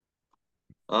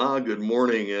Good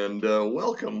morning and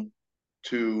welcome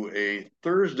to a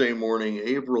Thursday morning,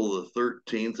 April the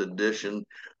 13th edition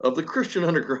of the Christian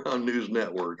Underground News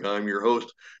Network. I'm your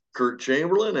host, Kurt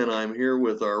Chamberlain, and I'm here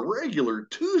with our regular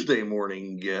Tuesday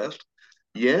morning guest.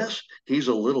 Yes, he's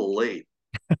a little late,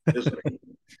 isn't he?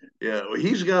 Yeah, well,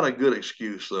 he's got a good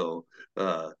excuse, though.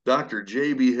 Dr.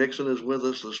 J.B. Hixson is with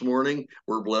us this morning.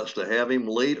 We're blessed to have him,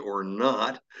 late or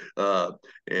not. We're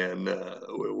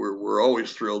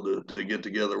always thrilled to get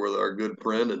together with our good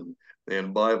friend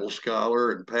and Bible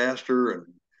scholar and pastor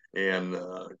and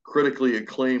critically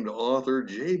acclaimed author,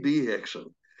 J.B.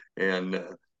 Hixson. And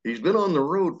he's been on the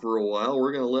road for a while.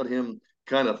 We're going to let him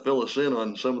kind of fill us in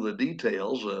on some of the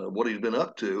details, what he's been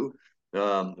up to.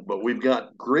 But we've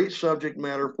got great subject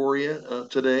matter for you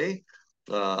today.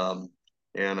 Um,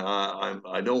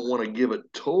 I don't want to give it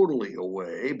totally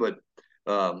away, but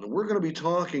we're going to be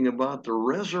talking about the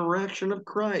resurrection of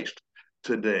Christ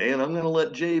today. And I'm going to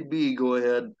let JB go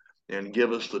ahead and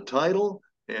give us the title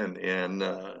and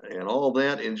all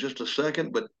that in just a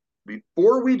second. But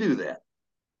before we do that,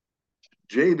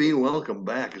 JB, welcome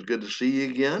back. It's good to see you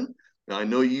again. I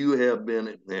know you have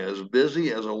been as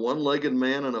busy as a one-legged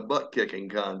man in a butt-kicking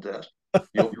contest.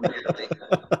 You'll forget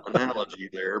the analogy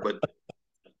there, but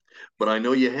I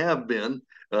know you have been.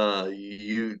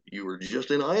 You were just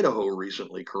in Idaho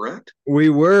recently, correct? We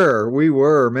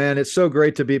were, man. It's so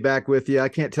great to be back with you. I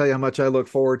can't tell you how much I look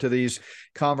forward to these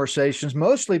conversations,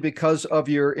 mostly because of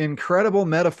your incredible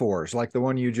metaphors, like the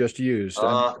one you just used.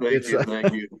 I mean, Thank it's you,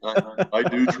 thank you. I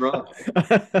do try.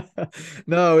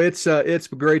 no, it's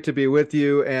great to be with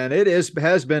you, and it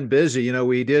has been busy.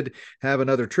 We did have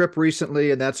another trip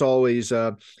recently, and that's always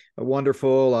a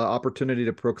wonderful opportunity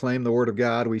to proclaim the Word of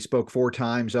God. We spoke 4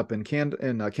 times up in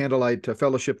Candlelight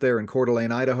Fellowship there in Coeur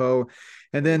d'Alene, Idaho,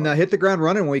 and then hit the ground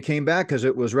running when we came back because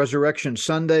it was Resurrection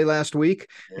Sunday last week,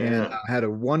 and Yeah. had a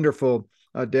wonderful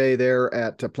day there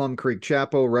at Plum Creek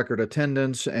Chapel, record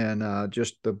attendance, and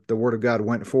just the Word of God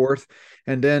went forth.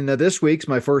 And then this week's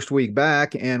my first week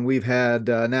back, and we've had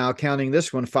now, counting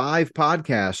this one, 5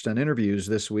 podcasts and interviews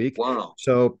this week. Wow.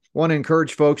 So want to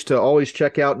encourage folks to always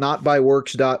check out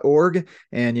notbyworks.org,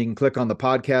 and you can click on the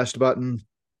podcast button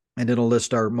and it'll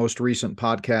list our most recent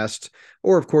podcasts.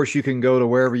 Or, of course, you can go to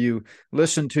wherever you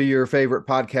listen to your favorite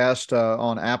podcast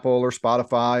on Apple or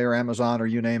Spotify or Amazon or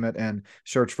you name it, and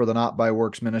search for the Not by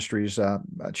Works Ministries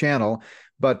channel.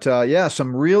 But yeah,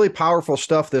 some really powerful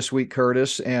stuff this week,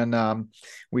 Curtis. And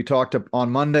we talked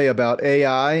on Monday about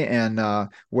AI and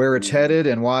where it's headed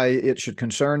and why it should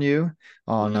concern you.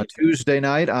 On Tuesday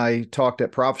night, I talked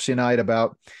at Prophecy Night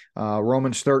about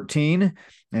Romans 13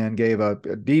 and gave a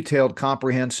detailed,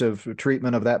 comprehensive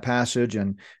treatment of that passage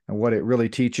and what it really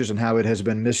teaches and how it has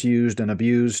been misused and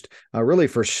abused really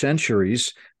for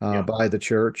centuries by the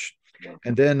church. Yeah.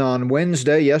 And then on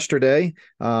Wednesday, yesterday,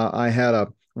 I had a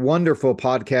wonderful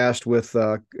podcast with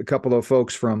a couple of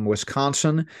folks from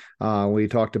Wisconsin. We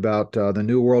talked about the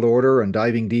New World Order and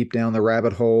diving deep down the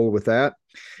rabbit hole with that.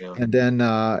 Yeah.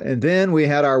 And then we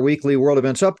had our weekly world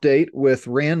events update with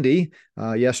Randy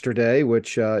yesterday,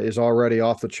 which is already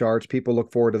off the charts. People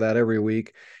look forward to that every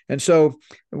week. And so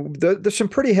there's some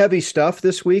pretty heavy stuff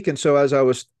this week. And so as I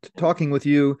was talking with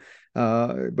you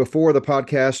before the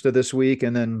podcast of this week,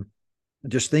 and then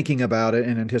just thinking about it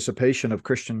in anticipation of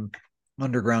Christian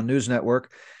Underground News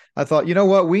Network, I thought, you know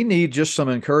what? We need just some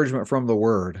encouragement from the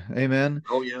Word. Amen.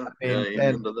 Oh, yeah. I Yeah. mean,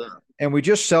 Amen to that. and we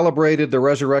just celebrated the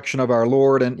resurrection of our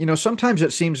Lord. And sometimes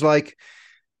it seems like,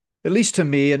 at least to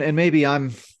me, and maybe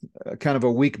I'm kind of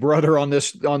a weak brother on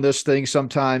this thing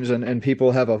sometimes, and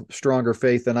people have a stronger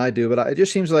faith than I do. But it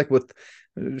just seems like with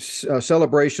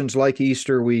celebrations like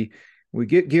Easter, we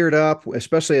get geared up,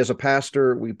 especially as a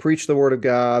pastor. We preach the Word of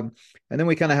God, and then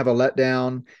we kind of have a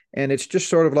letdown, and it's just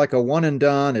sort of like a one and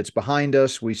done. It's behind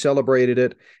us. We celebrated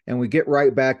it, and we get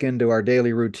right back into our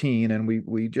daily routine, and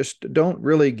we just don't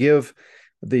really give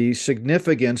the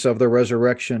significance of the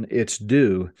resurrection its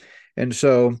due. And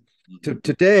so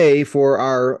today, for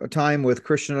our time with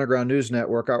Christian Underground News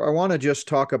Network, I want to just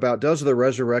talk about, does the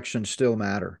resurrection still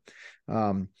matter?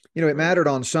 It mattered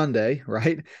on Sunday,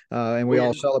 right? And we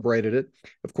all celebrated it.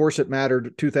 Of course, it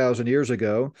mattered 2,000 years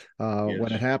ago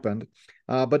when it happened.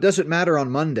 But does it matter on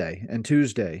Monday and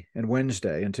Tuesday and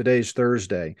Wednesday, and today's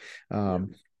Thursday?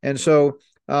 And so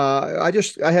I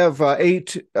have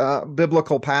 8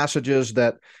 biblical passages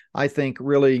that I think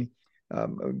really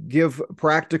give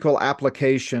practical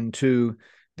application to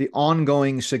the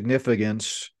ongoing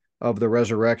significance of the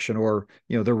resurrection, or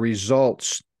the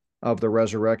results of the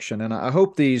resurrection. And I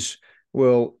hope these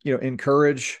will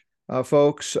encourage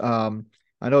folks.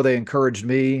 I know they encouraged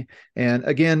me. And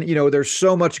again, there's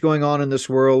so much going on in this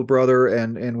world, brother,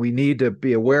 and we need to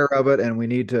be aware of it, and we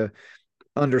need to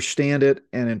understand it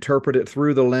and interpret it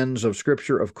through the lens of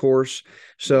Scripture, of course.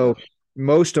 So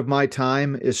most of my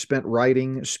time is spent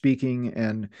writing, speaking,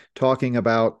 and talking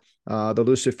about the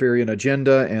Luciferian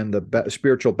agenda and the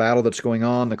spiritual battle that's going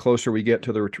on the closer we get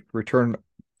to the return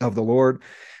of the Lord.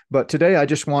 But today I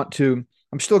just want to,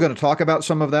 I'm still going to talk about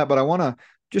some of that, but I want to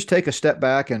just take a step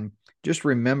back and just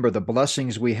remember the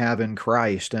blessings we have in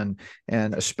Christ, and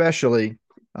especially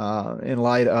in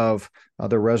light of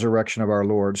the resurrection of our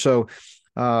Lord. So,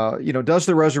 does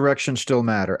the resurrection still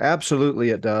matter?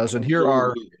 Absolutely it does. And here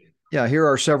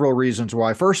are several reasons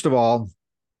why. First of all,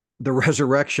 the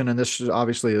resurrection, and this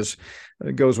obviously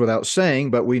goes without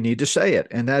saying, but we need to say it,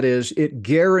 and that is, it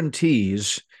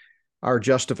guarantees our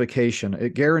justification.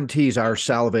 It guarantees our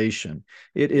salvation.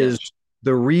 It is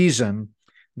the reason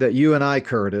that you and I,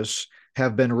 Curtis,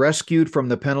 have been rescued from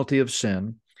the penalty of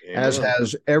sin, as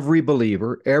has every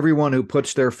believer, everyone who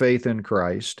puts their faith in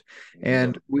Christ.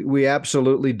 And we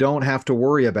absolutely don't have to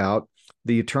worry about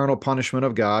the eternal punishment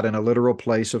of God in a literal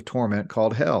place of torment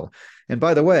called hell. And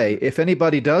by the way, if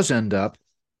anybody does end up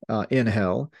in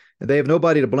hell, they have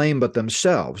nobody to blame but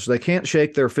themselves. They can't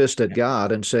shake their fist at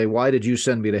God and say, why did you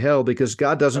send me to hell? Because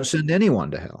God doesn't send anyone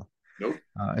to hell. Nope.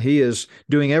 He is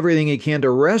doing everything he can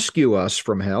to rescue us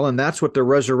from hell, and that's what the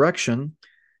resurrection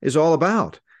is all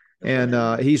about.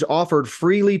 And he's offered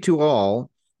freely to all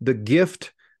the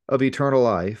gift of eternal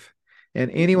life.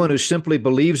 And anyone who simply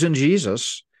believes in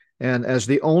Jesus and as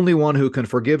the only one who can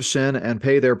forgive sin and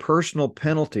pay their personal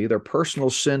penalty, their personal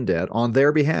sin debt on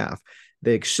their behalf,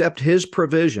 they accept his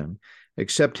provision,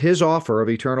 accept his offer of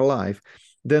eternal life,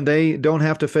 then they don't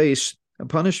have to face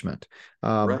punishment.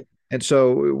 Right. And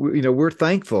so, we're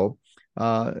thankful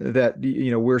that,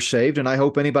 we're saved. And I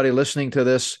hope anybody listening to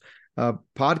this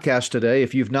podcast today,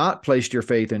 if you've not placed your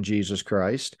faith in Jesus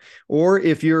Christ, or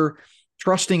if you're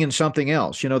trusting in something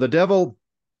else, the devil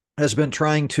has been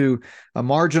trying to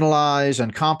marginalize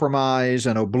and compromise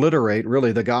and obliterate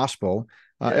really the gospel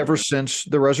ever since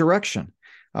the resurrection.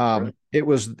 It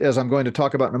was, as I'm going to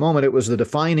talk about in a moment, it was the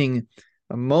defining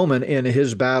moment in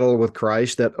his battle with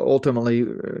Christ that ultimately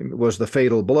was the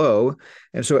fatal blow.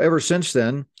 And so ever since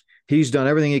then, he's done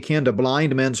everything he can to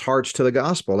blind men's hearts to the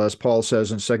gospel, as Paul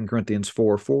says in 2 Corinthians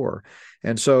 4:4.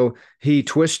 And so he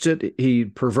twists it, he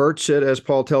perverts it, as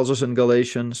Paul tells us in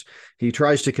Galatians. He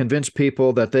tries to convince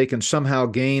people that they can somehow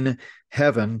gain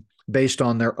heaven based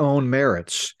on their own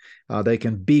merits. They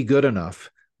can be good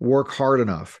enough, work hard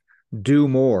enough, do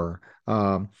more.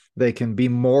 They can be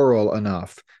moral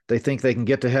enough. They think they can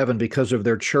get to heaven because of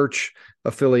their church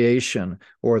affiliation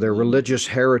or their religious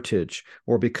heritage,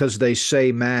 or because they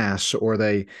say mass, or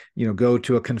they, go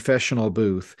to a confessional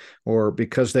booth, or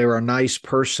because they're a nice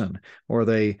person, or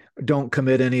they don't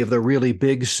commit any of the really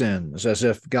big sins, as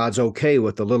if God's okay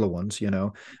with the little ones,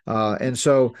 And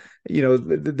so,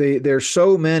 there's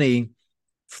so many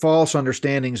false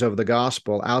understandings of the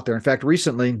gospel out there. In fact,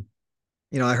 recently,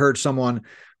 I heard someone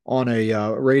on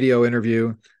a radio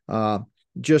interview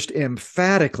just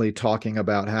emphatically talking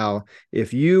about how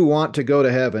if you want to go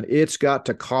to heaven, it's got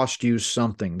to cost you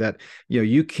something, that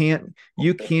you can't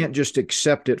just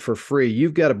accept it for free.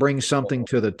 You've got to bring something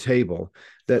to the table,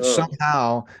 that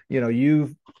somehow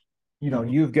you've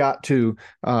got to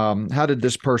how did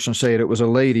this person say it? It was a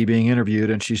lady being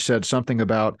interviewed, and she said something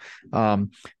about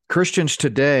Christians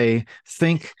today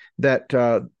think that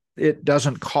it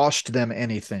doesn't cost them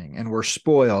anything, and we're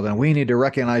spoiled, and we need to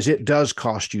recognize it does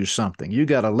cost you something. You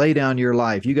got to lay down your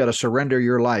life. You got to surrender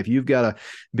your life. You've got to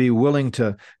be willing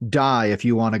to die if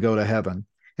you want to go to heaven.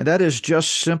 And that is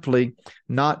just simply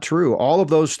not true. All of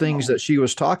those things that she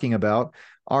was talking about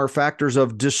are factors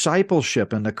of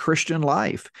discipleship in the Christian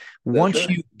life. Once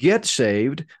you get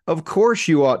saved, of course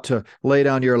you ought to lay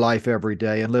down your life every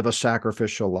day and live a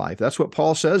sacrificial life. That's what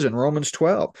Paul says in Romans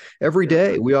 12. Every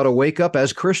day we ought to wake up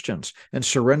as Christians and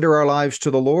surrender our lives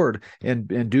to the Lord and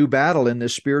do battle in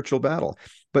this spiritual battle.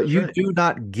 But you do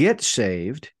not get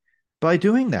saved by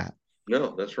doing that.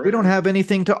 No, that's right. We don't have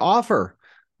anything to offer.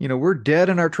 We're dead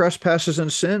in our trespasses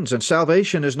and sins, and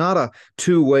salvation is not a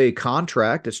two-way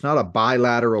contract. It's not a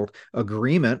bilateral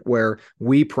agreement where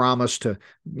we promise to,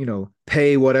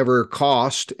 pay whatever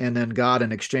cost, and then God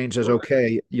in exchange says,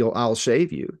 okay, I'll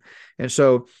save you. And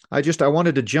so I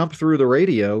wanted to jump through the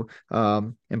radio,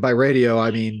 and by radio,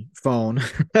 I mean phone,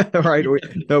 right?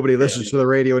 Nobody listens to the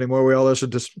radio anymore. We all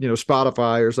listen to,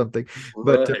 Spotify or something,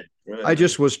 but I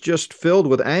was filled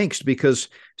with angst, because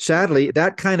sadly,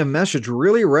 that kind of message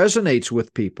really resonates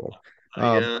with people.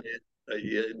 I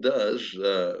It does.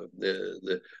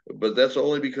 But that's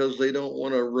only because they don't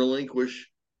want to relinquish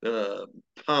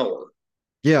power,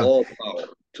 Yeah. all power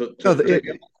No, to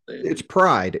God. it's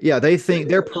pride. Yeah, they think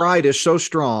their pride is so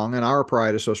strong and our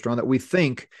pride is so strong that we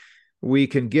think we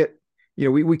can get,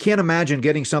 we can't imagine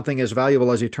getting something as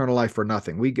valuable as eternal life for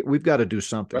nothing. We've got to do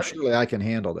something. Right. Surely I can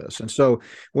handle this. And so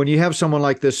when you have someone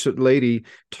like this lady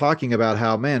talking about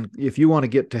how, man, if you want to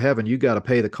get to heaven, you got to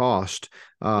pay the cost.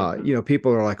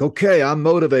 People are like, okay, I'm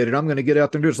motivated. I'm going to get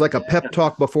out there and do it. It's like a pep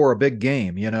talk before a big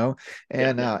game,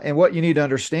 and what you need to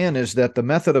understand is that the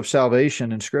method of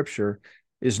salvation in Scripture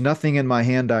is nothing in my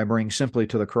hand I bring, simply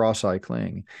to the cross I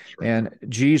cling. Right. And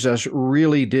Jesus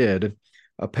really did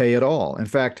pay it all. In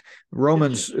fact,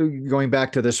 Romans, going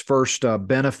back to this first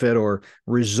benefit or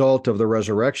result of the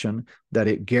resurrection, that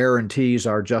it guarantees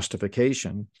our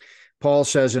justification. Paul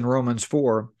says in Romans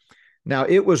 4, now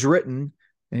it was written,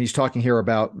 and he's talking here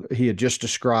about, he had just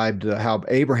described how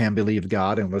Abraham believed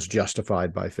God and was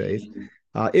justified by faith.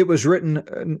 It was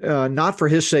written not for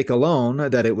his sake alone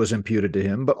that it was imputed to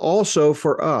him, but also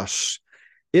for us.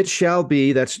 It shall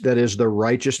be, that is the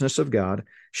righteousness of God,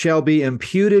 shall be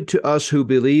imputed to us who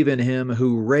believe in him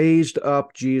who raised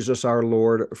up Jesus our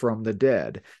Lord from the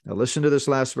dead. Now listen to this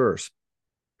last verse.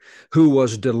 Who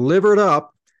was delivered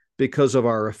up because of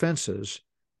our offenses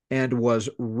and was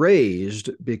raised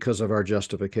because of our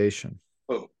justification.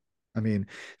 Oh. I mean,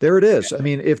 there it is. I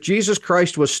mean, if Jesus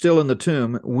Christ was still in the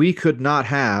tomb, we could not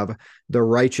have the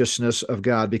righteousness of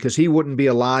God because he wouldn't be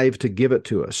alive to give it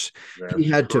to us. He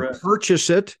had to purchase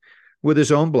it with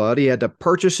his own blood. He had to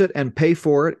purchase it and pay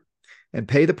for it and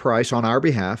pay the price on our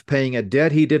behalf, paying a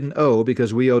debt he didn't owe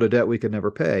because we owed a debt we could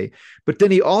never pay. But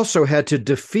then he also had to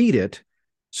defeat it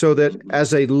so that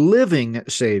as a living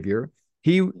Savior,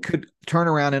 he could turn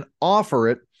around and offer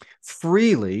it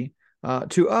freely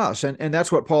to us. And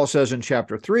that's what Paul says in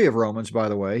chapter 3 of Romans, by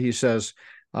the way. He says,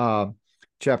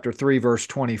 chapter 3, verse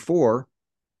 24,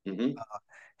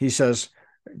 he says,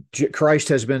 Christ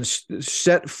has been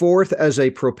set forth as a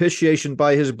propitiation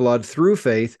by his blood through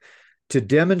faith to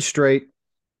demonstrate,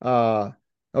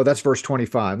 that's verse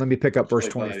 25. Let me pick up verse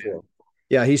 24.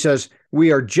 Yeah, he says,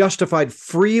 we are justified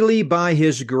freely by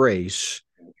his grace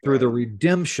through the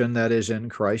redemption that is in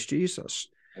Christ Jesus.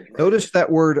 Notice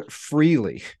that word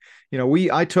freely.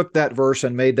 I took that verse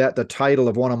and made that the title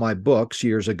of one of my books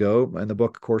years ago. And the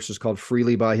book, of course, is called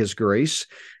Freely by His Grace.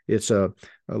 It's a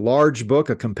large book,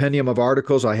 a compendium of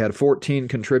articles. I had 14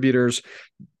 contributors.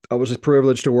 I was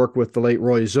privileged to work with the late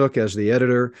Roy Zook as the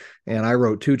editor, and I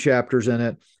wrote 2 chapters in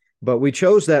it. But we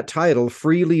chose that title,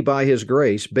 Freely by His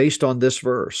Grace, based on this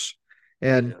verse.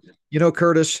 And,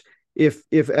 Curtis, if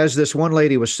as this one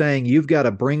lady was saying, you've got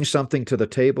to bring something to the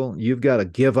table, you've got to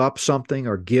give up something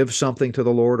or give something to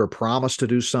the Lord or promise to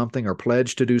do something or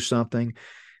pledge to do something,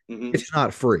 it's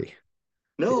not free.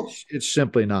 No, it's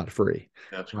simply not free.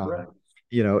 That's correct.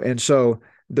 And so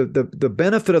the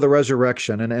benefit of the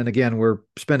resurrection, and again, we're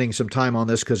spending some time on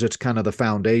this because it's kind of the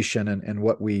foundation and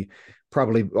what we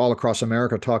probably all across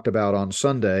America talked about on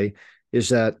Sunday, is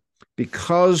that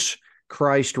because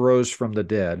Christ rose from the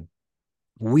dead,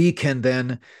 we can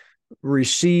then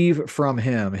receive from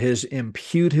him his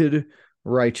imputed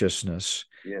righteousness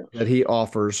that he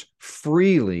offers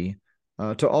freely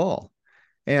to all.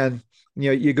 And,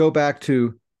 you go back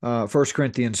to 1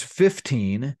 Corinthians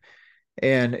 15,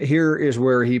 and here is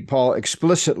where Paul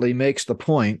explicitly makes the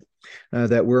point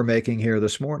that we're making here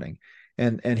this morning.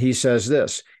 And he says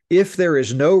this, if there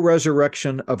is no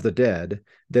resurrection of the dead,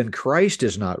 then Christ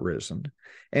is not risen.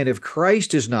 And if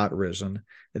Christ is not risen,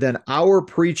 then our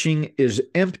preaching is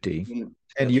empty,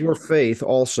 and your faith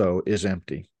also is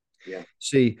empty. Yeah.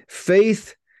 See,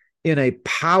 faith in a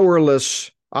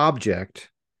powerless object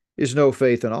is no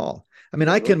faith at all. I mean,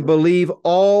 I can believe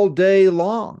all day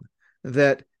long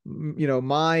that,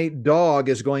 my dog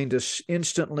is going to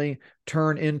instantly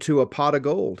turn into a pot of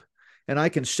gold. And I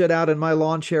can sit out in my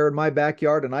lawn chair in my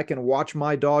backyard and I can watch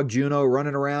my dog Juno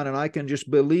running around, and I can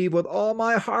just believe with all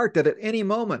my heart that at any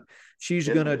moment she's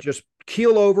going to just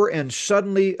keel over and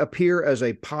suddenly appear as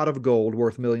a pot of gold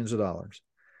worth millions of dollars.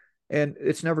 And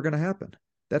it's never going to happen.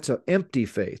 That's an empty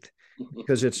faith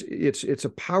because it's a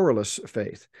powerless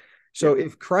faith. So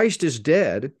if Christ is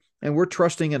dead and we're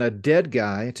trusting in a dead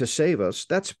guy to save us,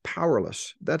 that's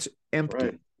powerless. That's empty.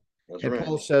 Right. That's and right.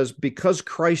 Paul says, because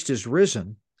Christ is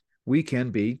risen, we can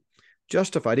be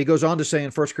justified. He goes on to say in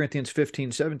 1 Corinthians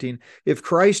 15:17, if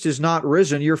Christ is not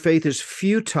risen, your faith is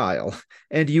futile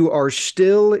and you are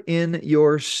still in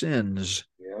your sins.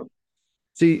 Yeah.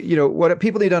 See, what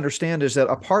people need to understand is that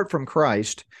apart from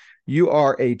Christ, you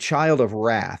are a child of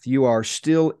wrath. You are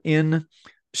still in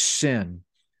sin.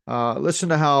 Listen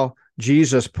to how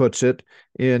Jesus puts it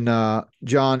in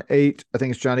John 8, I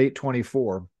think it's John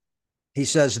 8:24. He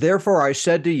says, "Therefore I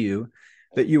said to you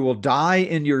that you will die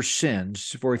in your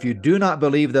sins, for if you do not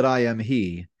believe that I am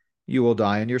he, you will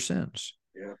die in your sins."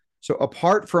 Yeah. So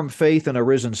apart from faith in a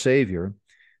risen Savior,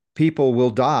 people will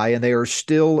die and they are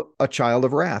still a child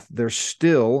of wrath. They're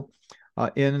still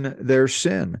in their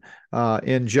sin.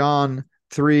 In John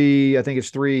 3, I think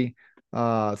it's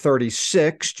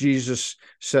 3:36, Jesus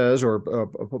says,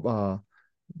 or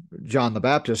John the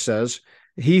Baptist says,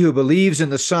 "He who believes in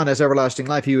the Son has everlasting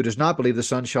life. He who does not believe the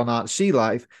Son shall not see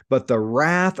life, but the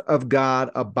wrath of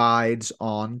God abides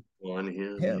on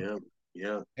him." him."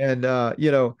 Yeah. And,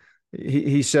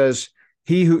 he says,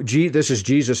 this is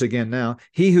Jesus again now,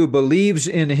 "He who believes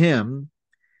in him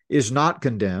is not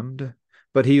condemned,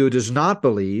 but he who does not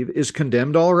believe is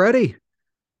condemned already,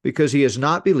 because he has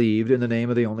not believed in the name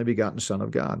of the only begotten Son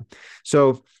of God."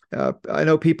 So I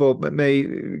know people may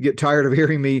get tired of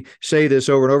hearing me say this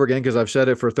over and over again, because I've said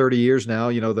it for 30 years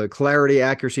now. The clarity,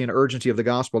 accuracy, and urgency of the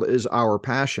gospel is our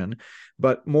passion.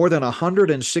 But more than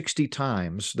 160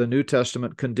 times, the New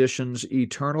Testament conditions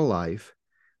eternal life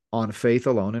on faith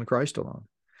alone in Christ alone.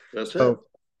 That's so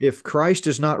it. If Christ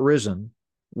is not risen,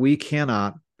 we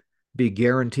cannot be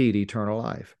guaranteed eternal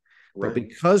life. Right. But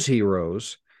because he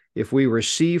rose, if we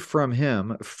receive from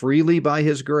him freely by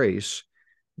his grace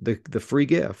the free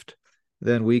gift,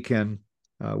 then we can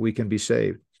be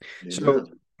saved. Amen. So,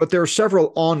 but there are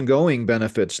several ongoing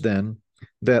benefits then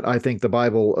that I think the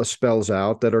Bible spells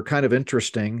out that are kind of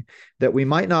interesting, that we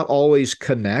might not always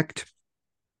connect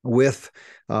with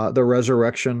the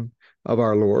resurrection of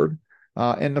our Lord.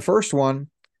 And the first one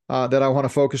that I want to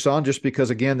focus on, just because,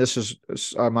 again, this is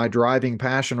my driving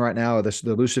passion right now,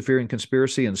 the Luciferian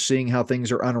conspiracy and seeing how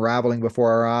things are unraveling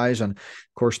before our eyes. And,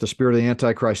 of course, the Spirit of the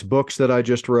Antichrist books that I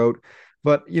just wrote.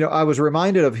 But, I was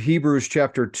reminded of Hebrews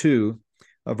chapter 2,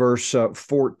 verse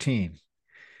 14.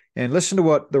 And listen to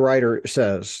what the writer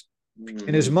says.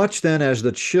 "Inasmuch then as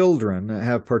the children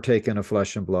have partaken of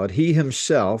flesh and blood, he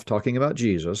himself," talking about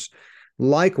Jesus,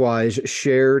 "likewise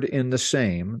shared in the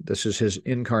same," this is his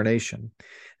incarnation,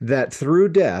 "that through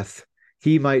death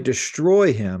he might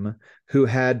destroy him who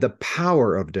had the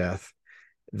power of death,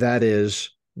 that is,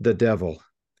 the devil."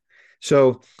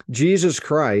 So Jesus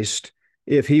Christ,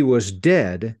 if he was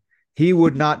dead, he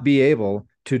would not be able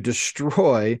to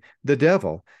destroy the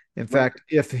devil. In fact,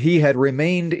 if he had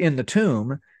remained in the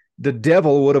tomb, the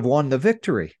devil would have won the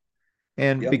victory.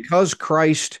 And because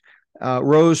Christ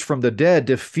rose from the dead,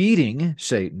 defeating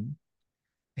Satan,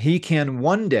 he can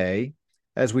one day,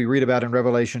 as we read about in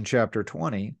Revelation chapter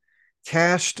 20,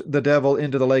 cast the devil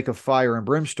into the lake of fire and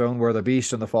brimstone, where the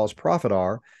beast and the false prophet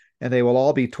are, and they will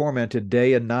all be tormented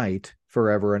day and night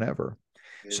forever and ever.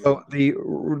 Amen. So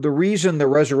the reason the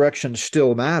resurrection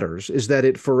still matters is that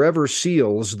it forever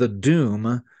seals the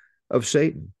doom of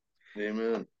Satan.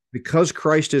 Amen. Because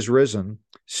Christ is risen,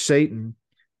 Satan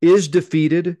is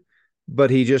defeated, but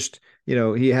he just,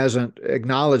 he hasn't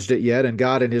acknowledged it yet. And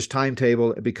God, in his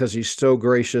timetable, because he's so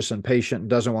gracious and patient and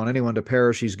doesn't want anyone to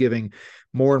perish, he's giving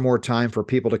more and more time for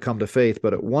people to come to faith.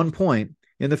 But at one point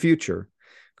in the future,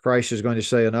 Christ is going to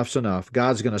say, enough's enough.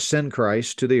 God's going to send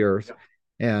Christ to the earth,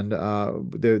 and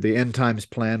the end times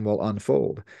plan will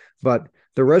unfold. But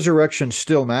the resurrection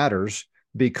still matters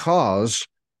because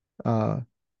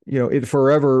it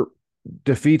forever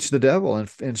defeats the devil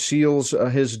and seals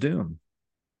his doom.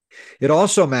 It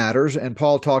also matters, and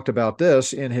Paul talked about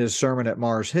this in his sermon at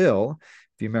Mars Hill,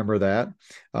 if you remember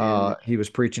that. He was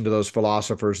preaching to those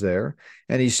philosophers there.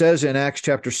 And he says in Acts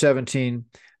chapter 17,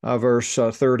 verse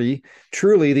 30,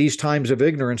 "Truly these times of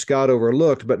ignorance God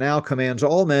overlooked, but now commands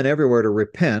all men everywhere to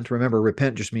repent." Remember,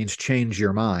 repent just means change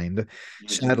your mind.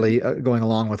 Sadly, going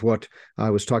along with what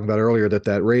I was talking about earlier,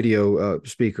 that radio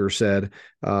speaker said,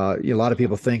 a lot of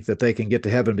people think that they can get to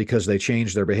heaven because they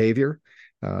change their behavior.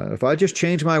 If I just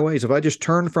change my ways, if I just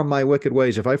turn from my wicked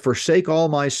ways, if I forsake all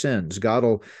my sins, God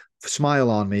will smile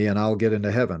on me and I'll get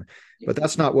into heaven. But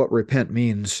that's not what repent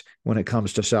means when it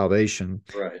comes to salvation.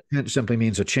 Right. Repent simply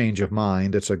means a change of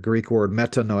mind. It's a Greek word,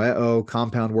 metanoeo,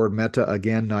 compound word meta,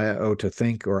 again, noeo, to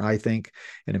think or I think.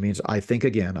 And it means I think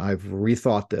again. I've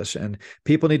rethought this. And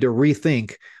people need to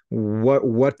rethink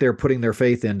what they're putting their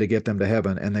faith in to get them to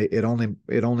heaven. And it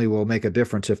only will make a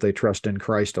difference if they trust in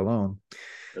Christ alone.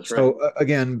 That's so right.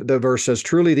 Again, the verse says,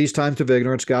 "Truly these times of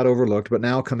ignorance God overlooked, but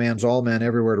now commands all men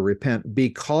everywhere to repent,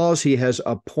 because he has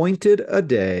appointed a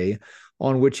day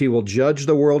on which he will judge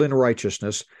the world in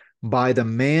righteousness by the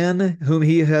man whom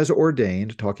he has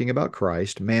ordained," talking about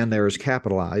Christ. Man there is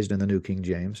capitalized in the New King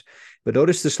James. But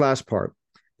notice this last part.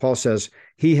 Paul says,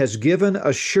 he has given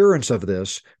assurance of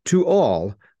this to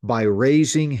all by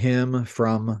raising him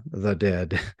from the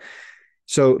dead.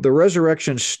 So the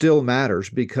resurrection still matters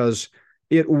because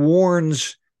it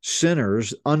warns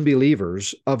sinners,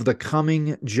 unbelievers, of the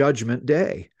coming judgment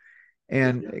day.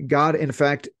 And God, in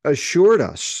fact, assured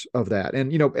us of that.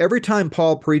 And, every time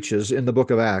Paul preaches in the book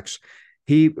of Acts,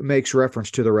 he makes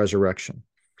reference to the resurrection.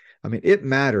 I mean, it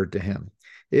mattered to him.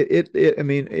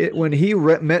 When he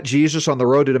met Jesus on the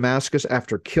road to Damascus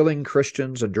after killing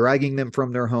Christians and dragging them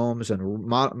from their homes and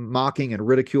mocking and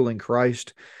ridiculing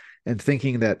Christ and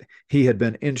thinking that he had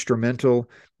been instrumental,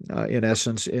 in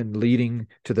essence, in leading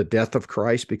to the death of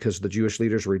Christ because the Jewish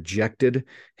leaders rejected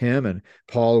him. And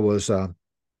Paul was,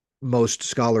 most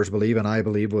scholars believe, and I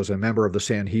believe, was a member of the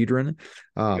Sanhedrin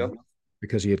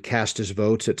because he had cast his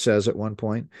votes, it says at one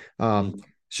point.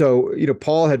 So,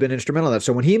 Paul had been instrumental in that.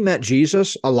 So when he met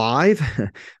Jesus alive,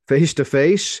 face to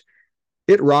face,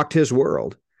 it rocked his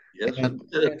world. Yes, and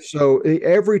so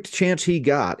every chance he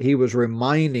got, he was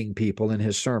reminding people in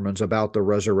his sermons about the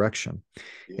resurrection.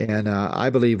 Yeah. And I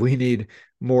believe we need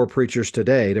more preachers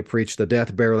today to preach the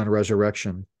death, burial, and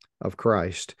resurrection of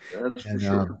Christ. That's for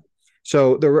sure.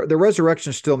 So the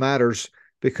resurrection still matters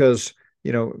because,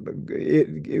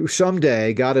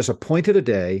 someday God has appointed a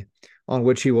day on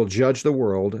which he will judge the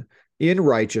world in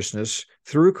righteousness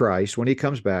through Christ when he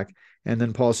comes back. And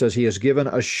then Paul says he has given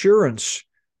assurance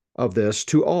of this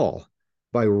to all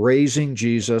by raising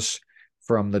Jesus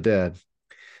from the dead.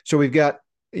 So we've got,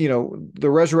 the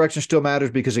resurrection still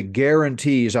matters because it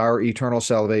guarantees our eternal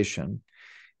salvation.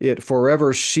 It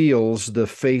forever seals the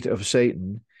fate of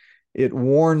Satan. It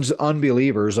warns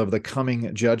unbelievers of the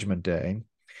coming judgment day.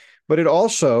 But it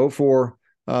also, for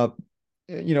us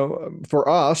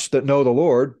that know the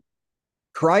Lord,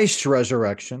 Christ's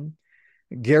resurrection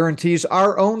guarantees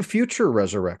our own future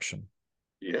resurrection.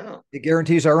 Yeah. It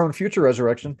guarantees our own future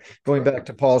resurrection. Going back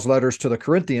to Paul's letters to the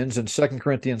Corinthians in 2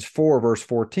 Corinthians 4, verse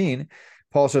 14,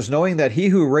 Paul says, knowing that he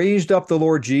who raised up the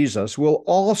Lord Jesus will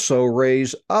also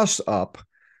raise us up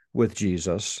with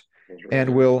Jesus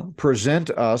and will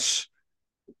present us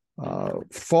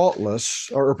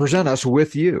faultless, or present us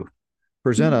with you.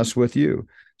 Present us with you.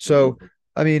 So,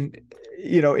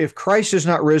 if Christ is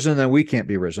not risen, then we can't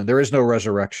be risen. There is no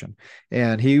resurrection.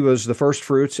 And he was the first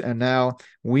fruits, and now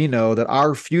we know that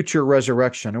our future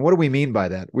resurrection, and what do we mean by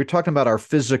that? We're talking about our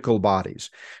physical bodies.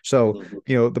 So,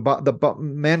 the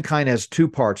mankind has two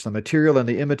parts, the material and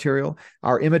the immaterial.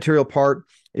 Our immaterial part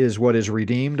is what is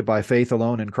redeemed by faith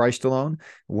alone in Christ alone.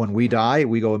 When we die,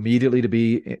 we go immediately to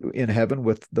be in heaven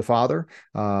with the Father.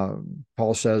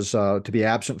 Paul says to be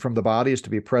absent from the body is to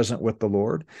be present with the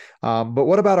Lord. But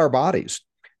what about our bodies?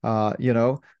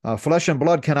 Flesh and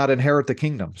blood cannot inherit the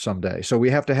kingdom someday. So we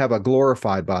have to have a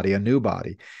glorified body, a new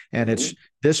body. And it's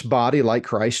this body, like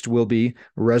Christ, will be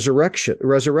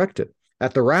resurrected.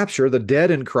 At the rapture, the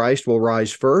dead in Christ will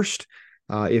rise first.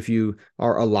 If you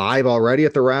are alive already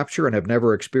at the rapture and have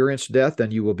never experienced death,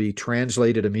 then you will be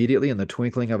translated immediately in the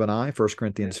twinkling of an eye, 1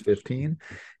 Corinthians 15.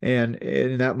 And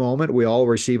in that moment, we all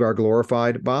receive our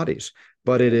glorified bodies.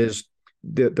 But it is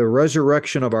the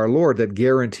resurrection of our Lord that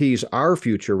guarantees our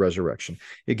future resurrection.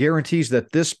 It guarantees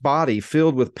that this body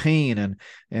filled with pain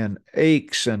and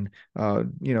aches and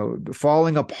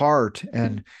falling apart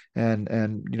and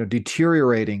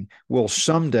deteriorating will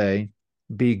someday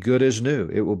be good as new.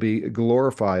 It will be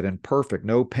glorified and perfect.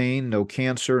 No pain, no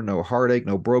cancer, no heartache,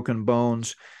 no broken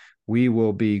bones. We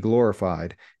will be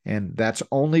glorified. And that's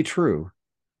only true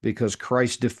because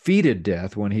Christ defeated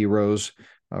death when he rose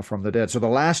from the dead. So the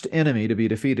last enemy to be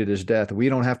defeated is death. We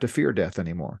don't have to fear death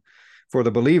anymore. For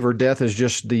the believer, death is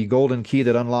just the golden key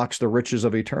that unlocks the riches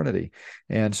of eternity.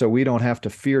 And so we don't have to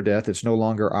fear death. It's no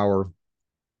longer our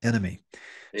enemy.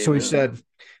 Amen. So he said,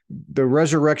 the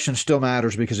resurrection still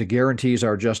matters because it guarantees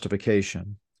our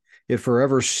justification. It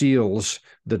forever seals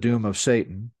the doom of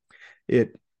Satan.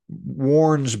 It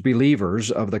warns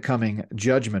believers of the coming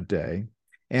judgment day,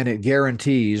 and it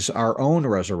guarantees our own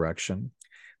resurrection.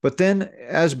 But then,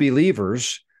 as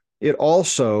believers, it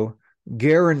also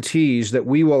guarantees that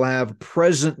we will have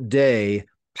present-day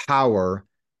power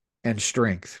and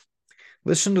strength.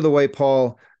 Listen to the way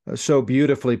Paul so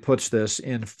beautifully puts this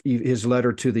in his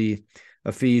letter to the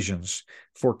Ephesians.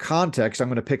 For context, I'm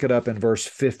going to pick it up in verse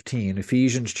 15,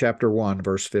 Ephesians chapter 1,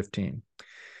 verse 15.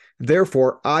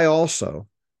 Therefore, I also,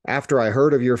 after I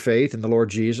heard of your faith in the Lord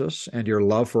Jesus and your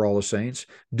love for all the saints,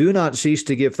 do not cease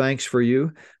to give thanks for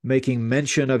you, making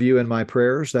mention of you in my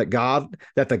prayers, that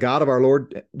the God of our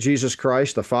Lord Jesus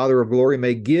Christ, the Father of glory,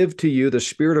 may give to you the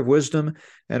spirit of wisdom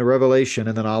and revelation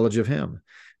in the knowledge of him,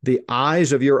 the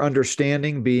eyes of your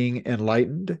understanding being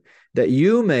enlightened, that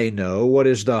you may know what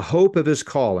is the hope of his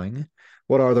calling,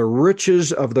 what are the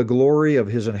riches of the glory of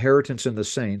his inheritance in the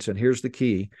saints, and here's the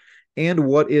key, and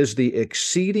what is the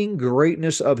exceeding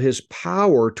greatness of his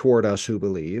power toward us who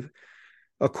believe,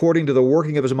 according to the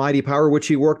working of his mighty power, which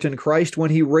he worked in Christ when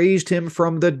he raised him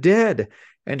from the dead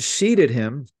and seated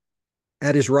him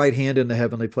at his right hand in the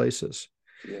heavenly places.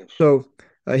 Yes. So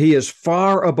he is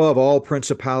far above all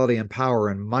principality and power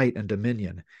and might and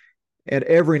dominion, and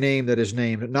every name that is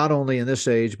named, not only in this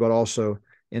age, but also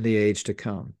in the age to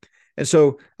come. And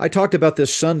so I talked about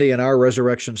this Sunday in our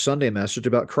Resurrection Sunday message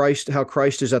about Christ, how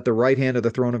Christ is at the right hand of the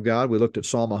throne of God. We looked at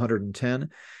Psalm 110,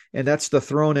 and that's the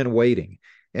throne in waiting.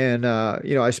 And,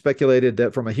 I speculated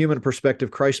that from a human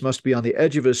perspective, Christ must be on the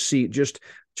edge of his seat, just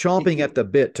chomping at the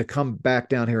bit to come back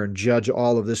down here and judge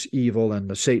all of this evil and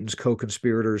the Satan's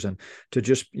co-conspirators, and to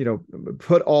just,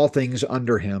 put all things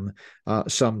under him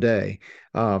someday.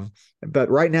 But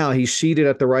right now he's seated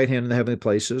at the right hand in the heavenly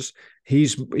places.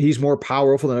 He's more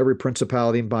powerful than every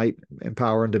principality and might and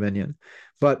power and dominion.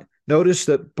 But notice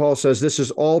that Paul says this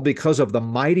is all because of the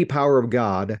mighty power of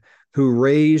God who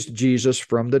raised Jesus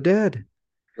from the dead.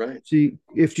 Right. See,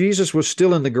 if Jesus was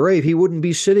still in the grave, he wouldn't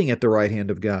be sitting at the right hand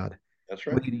of God. That's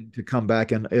right. Waiting to come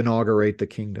back and inaugurate the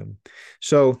kingdom.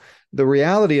 So the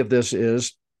reality of this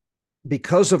is,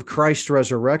 because of Christ's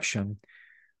resurrection,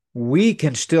 we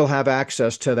can still have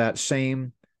access to that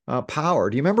same power.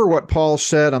 Do you remember what Paul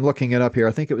said? I'm looking it up here.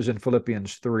 I think it was in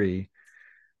Philippians 3.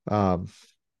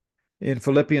 In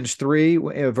Philippians 3,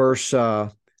 verse 10,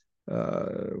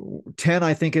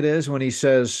 I think it is, when he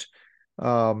says,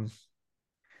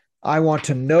 I want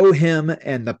to know him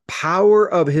and the power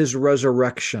of his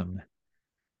resurrection.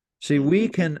 See, we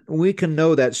can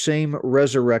know that same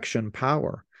resurrection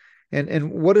power.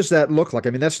 And what does that look like?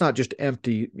 I mean, that's not just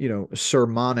empty,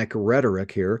 sermonic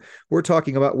rhetoric here. We're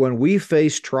talking about when we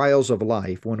face trials of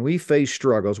life, when we face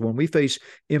struggles, when we face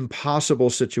impossible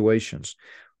situations,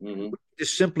 we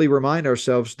just simply remind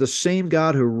ourselves the same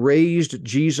God who raised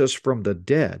Jesus from the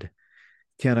dead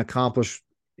can accomplish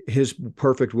his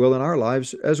perfect will in our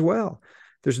lives as well.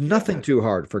 There's nothing too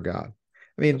hard for God.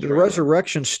 I mean, the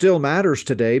resurrection still matters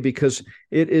today because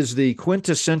it is the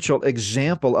quintessential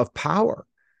example of power.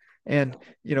 And,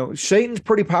 Satan's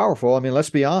pretty powerful. I mean, let's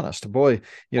be honest. Boy,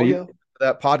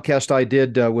 that podcast I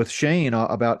did with Shane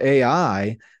about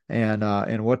AI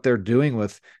and what they're doing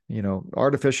with,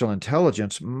 artificial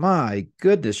intelligence. My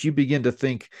goodness, you begin to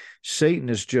think Satan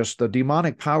is just, the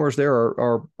demonic powers there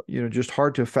are just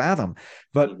hard to fathom,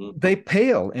 but they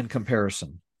pale in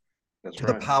comparison to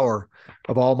the power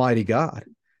of Almighty God.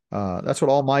 That's what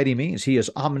Almighty means. He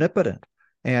is omnipotent,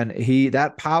 and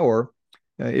that power,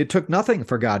 it took nothing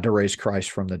for God to raise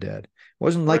Christ from the dead. It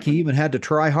wasn't like he even had to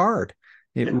try hard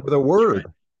with a word.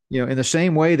 In the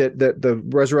same way that the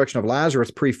resurrection of Lazarus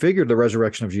prefigured the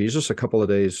resurrection of Jesus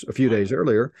a few days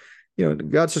earlier,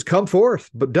 God says, come forth,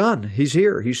 but done. He's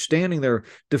here. He's standing there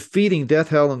defeating death,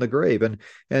 hell, and the grave. And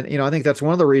I think that's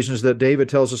one of the reasons that David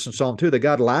tells us in Psalm 2 that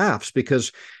God laughs,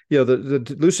 because, the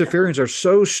Luciferians are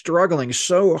so struggling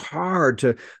so hard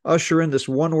to usher in this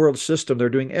one world system. They're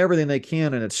doing everything they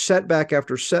can, and it's setback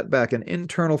after setback and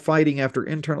internal fighting after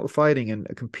internal fighting and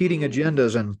competing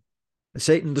agendas. And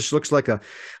Satan just looks like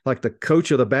the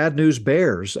coach of the Bad News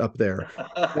Bears up there.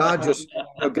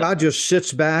 God just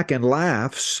sits back and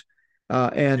laughs,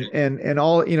 and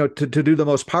all, to do the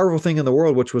most powerful thing in the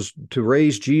world, which was to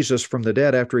raise Jesus from the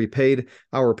dead after he paid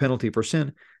our penalty for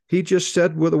sin. He just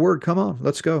said with a word, come on,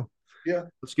 let's go. Yeah.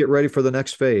 Let's get ready for the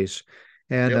next phase.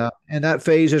 And that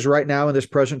phase is right now in this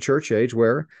present church age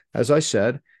where, as I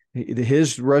said,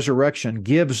 his resurrection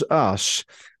gives us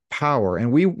power.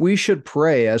 And we should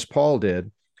pray, as Paul did,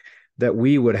 that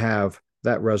we would have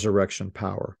that resurrection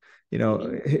power.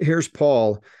 Here's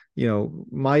Paul,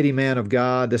 mighty man of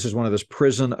God. This is one of his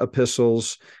prison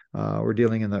epistles. We're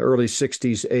dealing in the early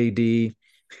 60s AD.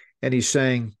 And he's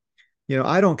saying,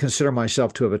 I don't consider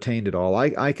myself to have attained it all.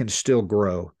 I can still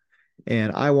grow.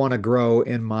 And I want to grow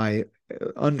in my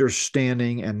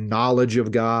understanding and knowledge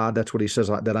of God. That's what he says,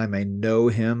 that I may know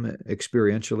him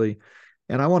experientially.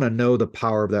 And I want to know the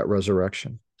power of that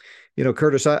resurrection.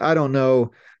 Curtis, I don't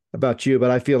know about you,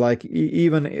 but I feel like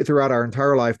even throughout our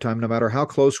entire lifetime, no matter how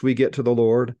close we get to the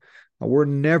Lord, we're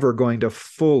never going to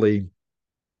fully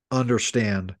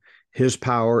understand his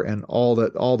power and all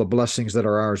the blessings that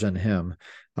are ours in him.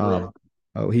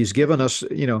 He's given us,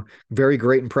 very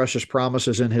great and precious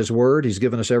promises in his word. He's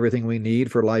given us everything we need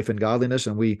for life and godliness,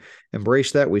 and we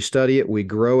embrace that. We study it. We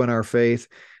grow in our faith.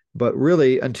 But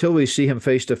really, until we see him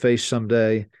face to face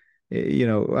someday, I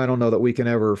don't know that we can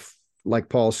ever, like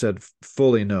Paul said,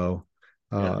 fully know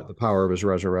the power of his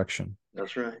resurrection.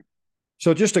 That's right.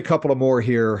 So just a couple of more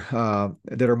here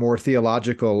that are more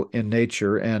theological in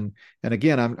nature, and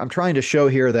again, I'm trying to show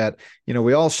here that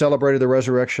we all celebrated the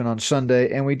resurrection on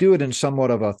Sunday, and we do it in somewhat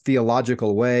of a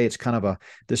theological way. It's kind of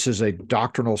this is a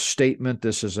doctrinal statement.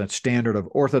 This is a standard of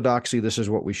orthodoxy. This is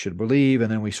what we should believe,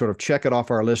 and then we sort of check it off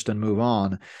our list and move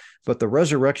on. But the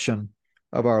resurrection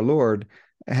of our Lord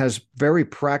has very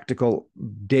practical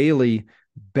daily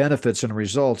benefits and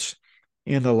results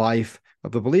in the life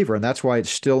of the believer, and that's why it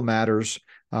still matters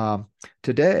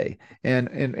today.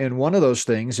 And one of those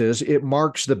things is it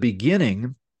marks the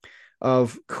beginning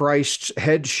of Christ's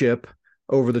headship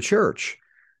over the church.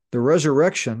 The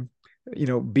resurrection,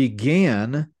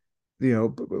 began,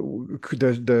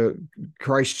 the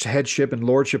Christ's headship and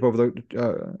lordship over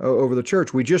the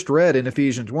church. We just read in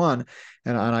Ephesians 1,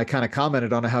 and I kind of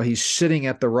commented on how he's sitting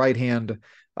at the right hand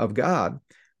of God,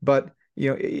 but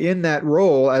in that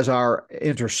role as our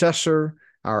intercessor,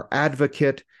 our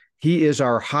advocate, he is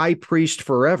our high priest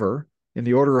forever in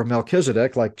the order of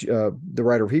Melchizedek, like the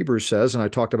writer of Hebrews says, and I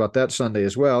talked about that Sunday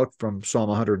as well from Psalm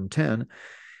 110.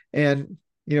 And,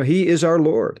 he is our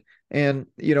Lord. And,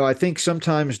 I think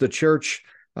sometimes the church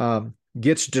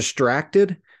gets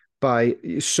distracted by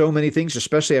so many things,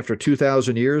 especially after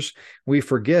 2,000 years. We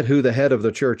forget who the head of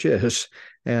the church is.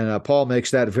 And Paul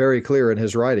makes that very clear in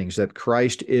his writings, that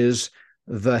Christ is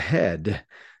the head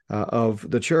of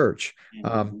the church.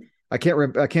 I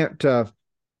can't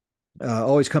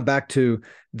always come back to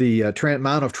the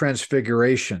Mount of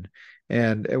Transfiguration,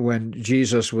 and when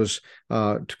Jesus was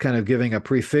kind of giving a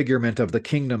prefigurement of the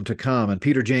kingdom to come, and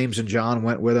Peter, James, and John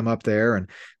went with him up there. And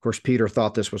of course, Peter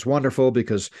thought this was wonderful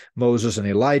because Moses and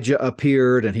Elijah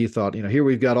appeared, and he thought, here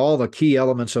we've got all the key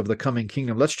elements of the coming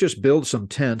kingdom. Let's just build some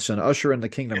tents and usher in the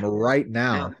kingdom right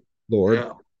now, Lord.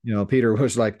 Peter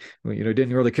was like,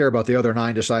 didn't really care about the other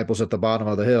 9 disciples at the bottom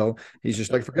of the hill. He's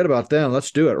just like, forget about them. Let's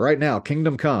do it right now.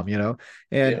 Kingdom come,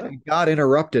 and God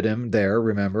interrupted him there,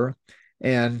 remember?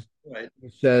 And he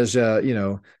says,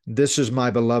 this is my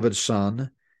beloved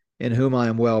son in whom I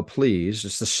am well pleased.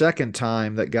 It's the second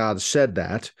time that God said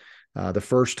that. The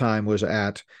first time was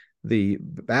at the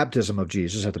baptism of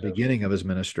Jesus at the beginning of his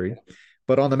ministry.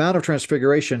 But on the Mount of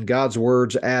Transfiguration, God's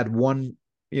words add one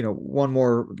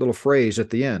more little phrase at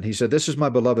the end. He said, this is my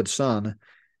beloved son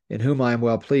in whom I am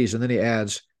well pleased. And then he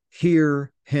adds,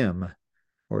 hear him,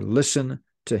 or listen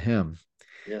to him.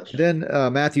 Yes. Then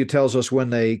Matthew tells us when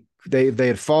they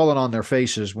had fallen on their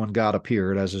faces when God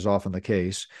appeared, as is often the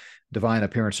case. Divine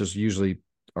appearances usually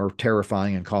are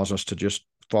terrifying and cause us to just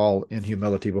fall in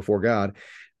humility before God.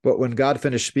 But when God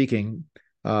finished speaking,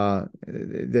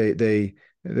 they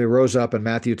rose up, and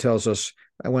Matthew tells us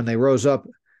when they rose up,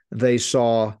 they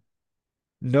saw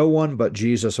no one but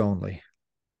Jesus only.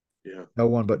 Yeah. No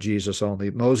one but Jesus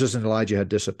only. Moses and Elijah had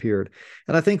disappeared.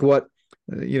 And I think what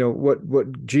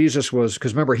Jesus was,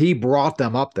 because remember, he brought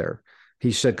them up there.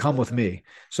 He said, come with me.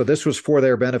 So this was for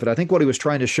their benefit. I think what he was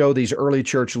trying to show these early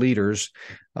church leaders,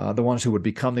 the ones who would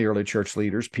become the early church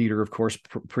leaders, Peter, of course,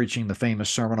 preaching the famous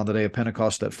sermon on the day of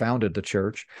Pentecost that founded the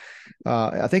church.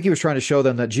 I think he was trying to show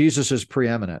them that Jesus is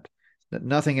preeminent, that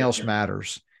nothing else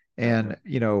matters. And,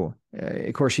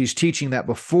 of course, he's teaching that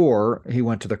before he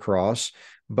went to the cross,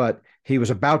 but he was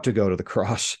about to go to the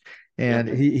cross. And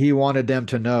he wanted them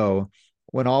to know,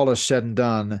 when all is said and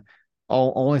done,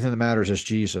 only thing that matters is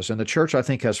Jesus. And the church, I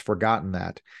think, has forgotten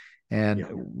that. And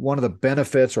one of the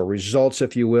benefits or results,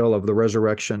 if you will, of the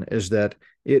resurrection is that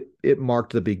it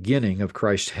marked the beginning of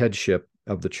Christ's headship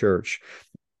of the church.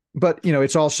 But,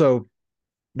 it's also,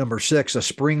 number 6, a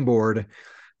springboard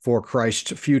for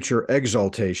Christ's future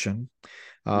exaltation.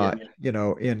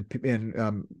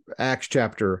 In Acts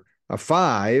chapter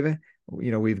 5,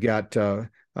 we've got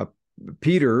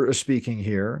Peter speaking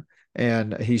here,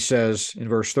 and he says in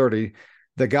verse 30,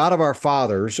 the God of our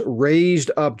fathers raised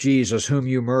up Jesus, whom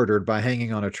you murdered by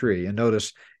hanging on a tree. And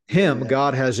notice, him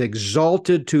God has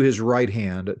exalted to his right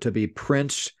hand to be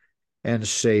Prince and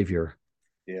Savior.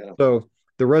 Yeah. So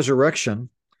the resurrection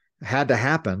had to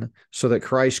happen so that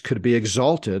Christ could be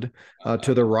exalted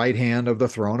to the right hand of the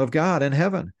throne of God in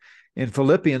heaven. In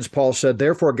Philippians, Paul said,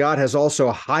 therefore God has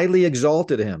also highly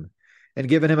exalted him and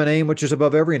given him a name which is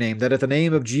above every name, that at the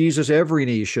name of Jesus every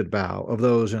knee should bow, of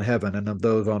those in heaven and of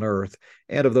those on earth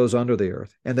and of those under the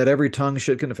earth, and that every tongue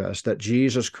should confess that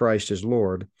Jesus Christ is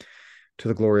Lord, to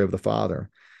the glory of the Father.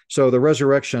 So the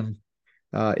resurrection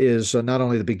is not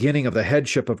only the beginning of the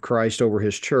headship of Christ over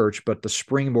his church, but the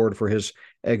springboard for his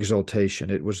exaltation.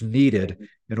 It was needed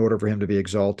in order for him to be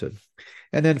exalted.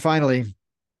 And then finally,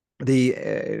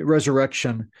 the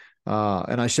resurrection,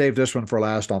 and I saved this one for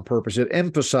last on purpose, it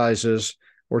emphasizes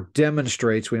or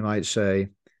demonstrates, we might say,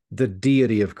 the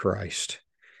deity of Christ.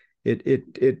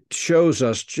 it shows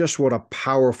us just what a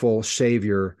powerful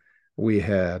Savior we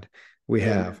have.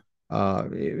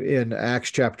 In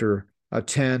Acts chapter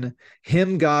 10,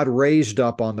 him God raised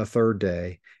up on the third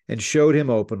day and showed him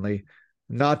openly,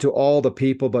 not to all the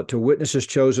people, but to witnesses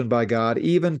chosen by God,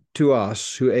 even to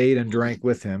us who ate and drank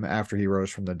with him after he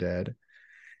rose from the dead.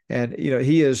 And,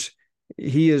 he is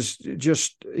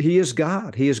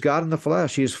God. He is God in the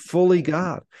flesh. He is fully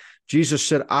God. Jesus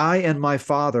said, I and my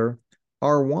Father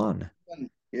are one.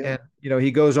 Yeah. And,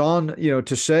 he goes on,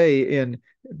 to say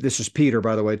this is Peter,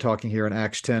 by the way, talking here in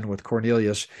Acts 10 with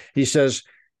Cornelius. He says,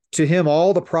 to him,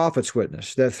 all the prophets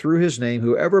witness that through his name,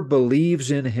 whoever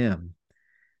believes in him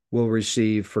will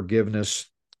receive forgiveness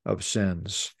of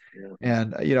sins. Yeah.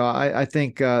 And, I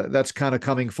think that's kind of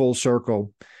coming full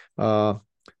circle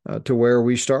to where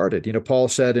we started. Paul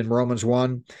said in Romans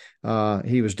 1,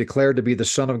 he was declared to be the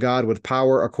Son of God with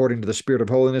power according to the Spirit of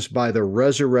holiness by the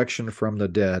resurrection from the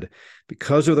dead.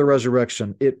 Because of the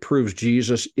resurrection, it proves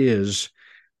Jesus is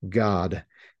God.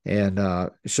 And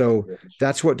so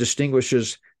that's what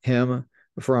distinguishes him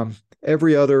from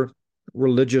every other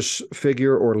religious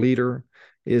figure or leader,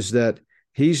 is that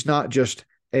he's not just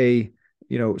a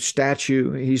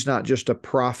statue. He's not just a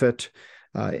prophet.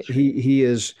 He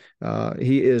is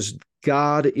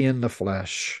God in the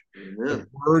flesh. Amen. The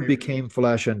Word became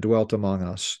flesh and dwelt among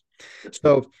us.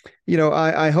 So,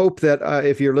 I hope that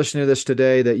if you're listening to this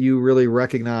today, that you really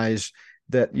recognize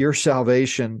that your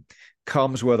salvation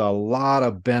comes with a lot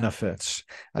of benefits.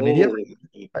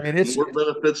 It's more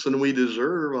benefits than we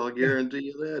deserve. I'll guarantee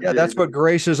you that. Yeah, that's what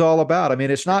grace is all about.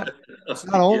 It's not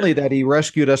only that he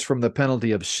rescued us from the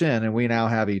penalty of sin and we now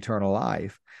have eternal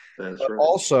life. That's right.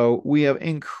 Also, we have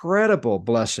incredible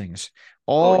blessings,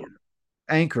 all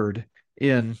anchored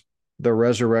in the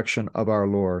resurrection of our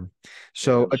Lord.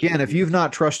 So again, if you've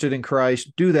not trusted in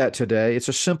Christ, do that today. It's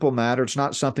a simple matter. It's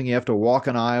not something you have to walk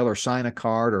an aisle or sign a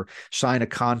card or sign a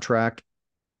contract.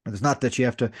 It's not that you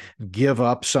have to give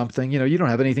up something. You don't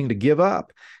have anything to give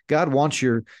up. God wants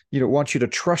wants you to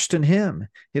trust in him.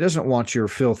 He doesn't want your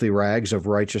filthy rags of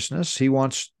righteousness. He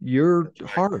wants your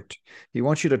heart. He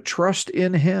wants you to trust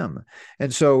in him.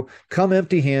 And so come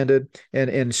empty-handed and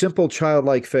in simple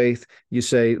childlike faith, you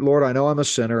say, Lord, I know I'm a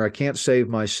sinner. I can't save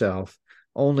myself.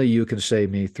 Only you can save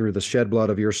me through the shed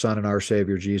blood of your Son and our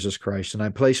Savior, Jesus Christ. And I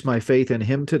place my faith in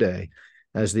him today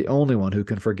as the only one who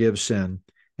can forgive sin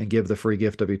and give the free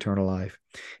gift of eternal life.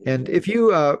 And if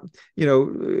you,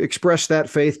 express that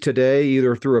faith today,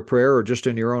 either through a prayer or just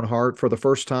in your own heart for the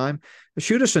first time,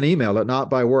 shoot us an email at Not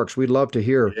By Works. We'd love to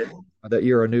hear that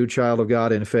you're a new child of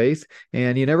God in faith,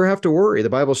 and you never have to worry. The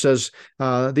Bible says,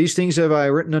 these things have I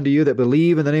written unto you that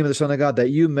believe in the name of the Son of God,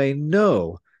 that you may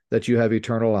know that you have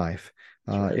eternal life.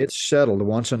 It's settled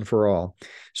once and for all.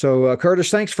 So,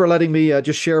 Curtis, thanks for letting me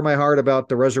just share my heart about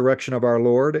the resurrection of our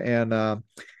Lord, and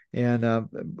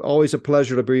always a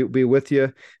pleasure to be with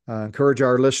you. Encourage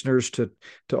our listeners to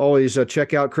always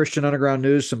check out Christian Underground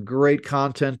News, some great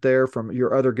content there from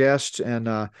your other guests,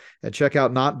 and check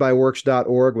out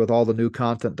notbyworks.org with all the new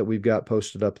content that we've got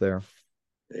posted up there.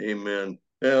 Amen.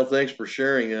 Well, thanks for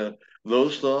sharing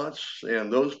those thoughts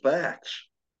and those facts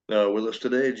with us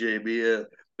today, JB.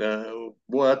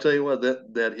 Boy, I'll tell you what,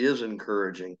 that is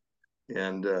encouraging.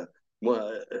 And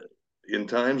in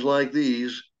times like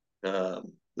these,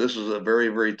 this is a very,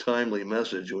 very timely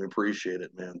message, and we appreciate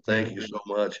it, man. Thank you so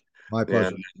much. My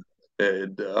pleasure.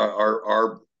 And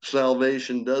our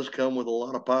salvation does come with a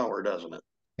lot of power, doesn't it?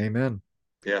 Amen.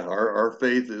 Yeah, our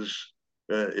faith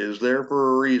is there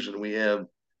for a reason. We have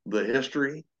the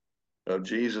history of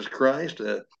Jesus Christ,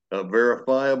 a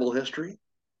verifiable history.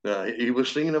 He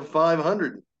was seen of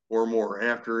 500 or more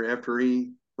after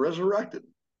he resurrected.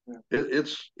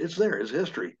 It's there. It's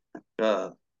history.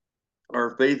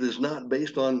 Our faith is not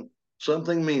based on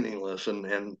something meaningless,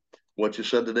 and what you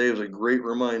said today was a great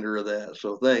reminder of that.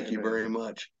 So thank you very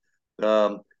much.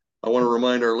 I want to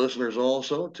remind our listeners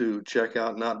also to check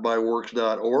out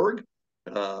notbyworks.org.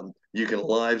 You can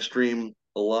live stream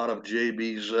a lot of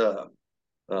JB's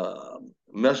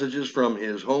messages from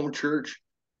his home church,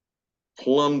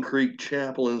 Plum Creek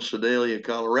Chapel in Sedalia,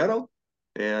 Colorado.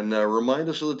 And remind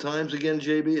us of the times again,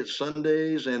 JB. It's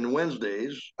Sundays and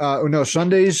Wednesdays. No,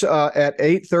 Sundays at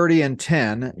 8:30 and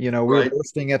 10. We're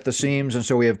bursting at the seams, and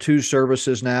so we have two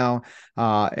services now.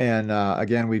 And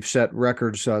again, we've set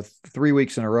records 3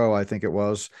 weeks in a row, I think it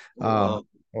was,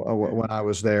 when I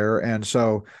was there. And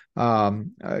so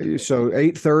So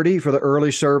 8:30 for the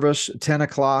early service, 10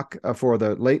 o'clock for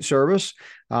the late service.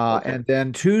 Okay. And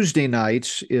then Tuesday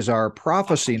nights is our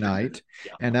prophecy night.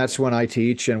 Yeah. And that's when I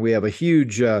teach. And we have a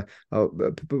huge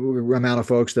amount of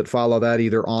folks that follow that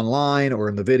either online or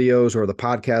in the videos or the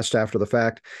podcast after the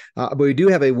fact. But we do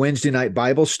have a Wednesday night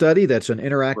Bible study. That's an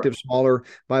interactive, smaller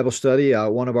Bible study.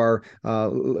 One of our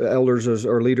elders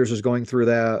or leaders is going through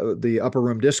the upper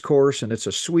room discourse, and it's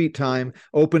a sweet time,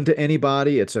 open to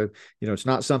anybody. It's it's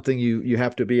not something you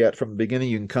have to be at from the beginning.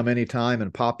 You can come anytime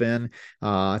and pop in.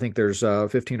 I think there's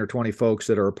 15 or 20 folks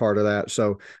that are a part of that.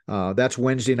 So that's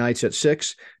Wednesday nights at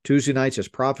 6. Tuesday nights is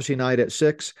prophecy night at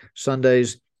 6.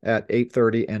 Sundays at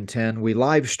 8:30 and 10. We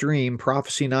live stream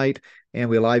prophecy night, and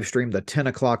we live stream the 10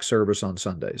 o'clock service on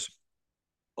Sundays.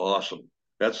 Awesome.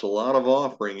 That's a lot of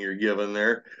offering you're giving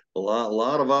there. A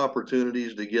lot of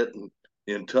opportunities to get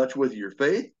in touch with your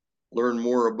faith, learn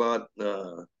more about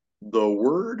the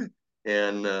Word,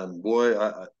 and boy,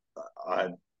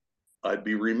 I'd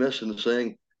be remiss in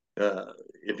saying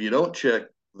if you don't check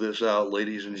this out,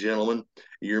 ladies and gentlemen,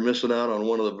 you're missing out on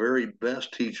one of the very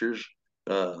best teachers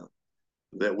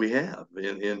that we have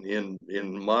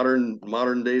in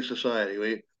modern day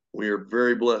society. We are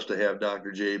very blessed to have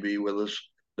Dr. JB with us,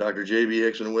 Dr. JB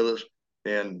Hixson with us,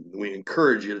 and we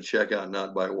encourage you to check out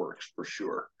Not by Works for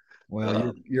sure.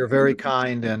 Well, you're very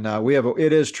kind, and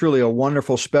it is truly a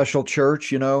wonderful, special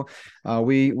church. We've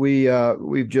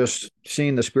just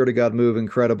seen the Spirit of God move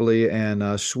incredibly,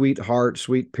 and sweet heart,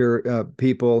 sweet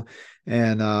people,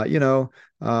 and I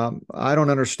don't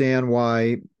understand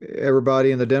why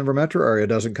everybody in the Denver metro area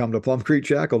doesn't come to Plum Creek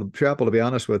Chapel. To be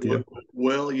honest with you.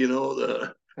 Well,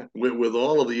 with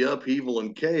all of the upheaval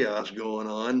and chaos going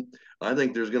on, I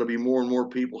think there's going to be more and more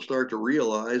people start to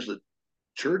realize that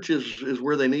church is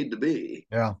where they need to be.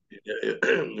 Yeah.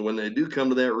 When they do come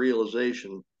to that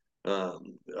realization,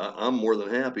 I'm more than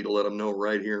happy to let them know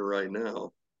right here and right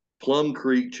now. Plum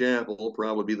Creek Chapel will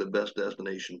probably be the best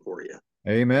destination for you.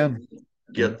 Amen.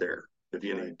 Get there if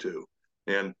you need to.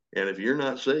 And if you're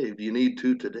not saved, you need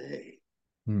to today.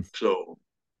 So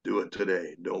do it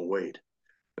today. Don't wait.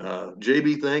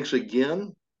 JB, thanks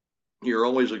again. You're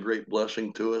always a great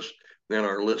blessing to us and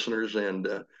our listeners. And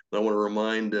I want to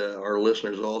remind our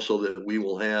listeners also that we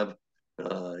will have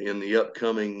in the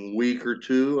upcoming week or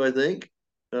two, I think,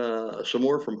 some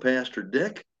more from Pastor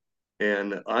Dick.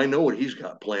 And I know what he's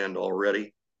got planned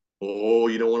already. Oh,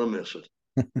 you don't want to miss it.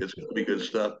 It's going to be good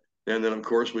stuff. And then, of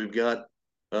course, we've got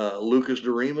Lucas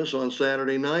Doremus on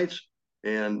Saturday nights.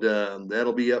 And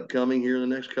that'll be upcoming here in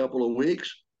the next couple of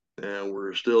weeks. And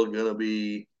we're still going to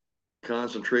be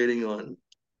concentrating on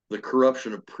the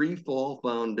corruption of pre-fall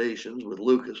foundations with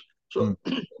Lucas. So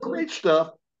great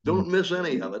stuff. Don't miss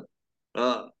any of it.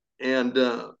 And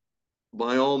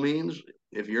by all means,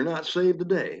 if you're not saved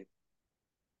today,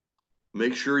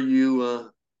 make sure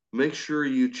you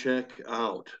check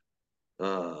out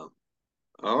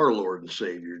our Lord and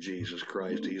Savior Jesus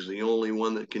Christ. He's the only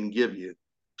one that can give you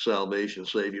salvation,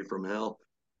 save you from hell.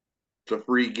 It's a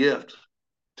free gift.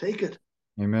 Take it.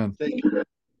 Amen. Take it.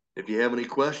 If you have any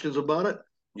questions about it,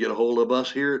 get a hold of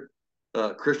us here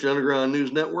at Christian Underground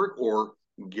News Network, or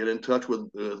get in touch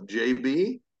with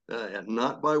JB at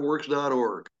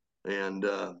notbyworks.org, and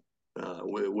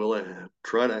we'll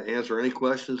try to answer any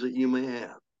questions that you may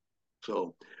have.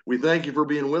 So we thank you for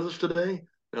being with us today.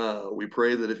 We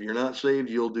pray that if you're not saved,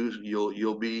 you'll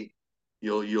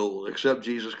accept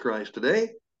Jesus Christ today.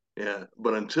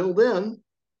 But until then,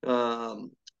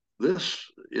 this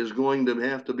is going to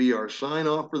have to be our sign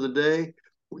off for the day.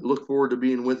 We look forward to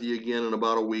being with you again in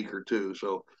about a week or two.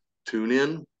 So tune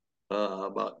in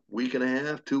about a week and a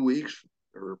half, 2 weeks,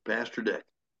 or Pastor Dick.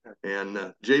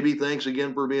 And JB, thanks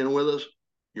again for being with us.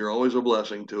 You're always a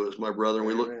blessing to us, my brother. And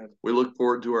we look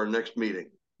forward to our next meeting.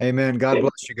 Amen. God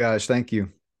bless you guys. Thank you.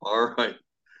 All right.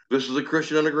 This is the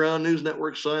Christian Underground News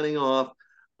Network signing off.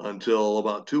 Until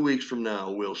about 2 weeks from now,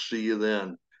 we'll see you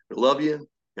then. We love you,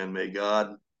 and may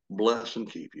God bless and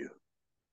keep you.